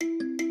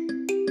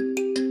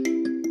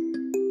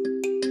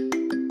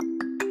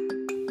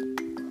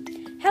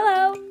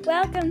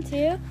welcome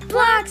to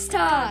Blocks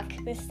Talk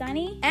with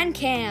Sunny and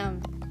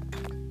Cam.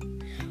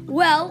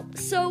 Well,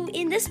 so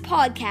in this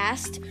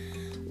podcast,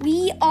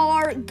 we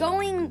are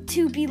going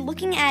to be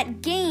looking at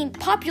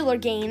popular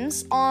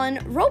games on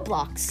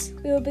Roblox.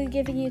 We will be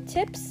giving you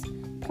tips,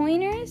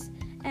 pointers,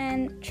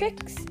 and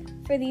tricks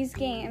for these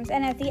games,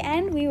 and at the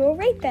end, we will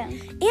rate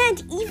them.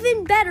 And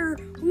even better,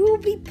 we will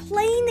be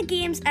playing the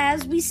games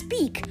as we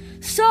speak,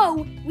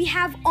 so we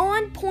have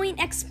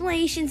on-point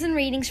explanations and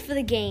ratings for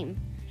the game.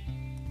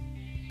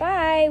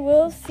 Bye.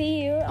 We'll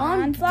see you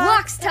on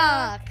Blocks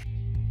Talk.